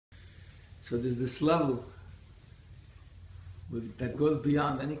So there's this level that goes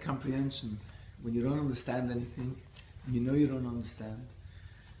beyond any comprehension. When you don't understand anything, and you know you don't understand,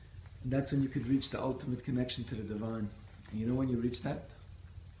 and that's when you could reach the ultimate connection to the divine. And you know when you reach that?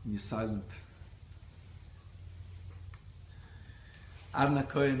 When you're silent. Arna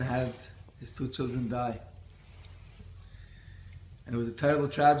Cohen had his 2 children die. And it was a terrible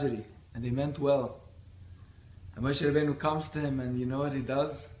tragedy. And they meant well. And Moshe Rabbeinu comes to him, and you know what he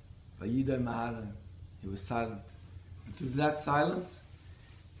does? Vayidai Maharan. He was silent. And through that silence,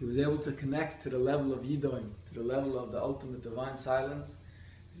 he was able to connect to the level of Yidoim, to the level of the ultimate divine silence.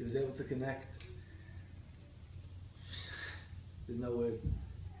 He was able to connect. There's no word,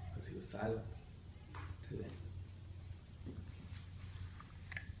 because he was silent today.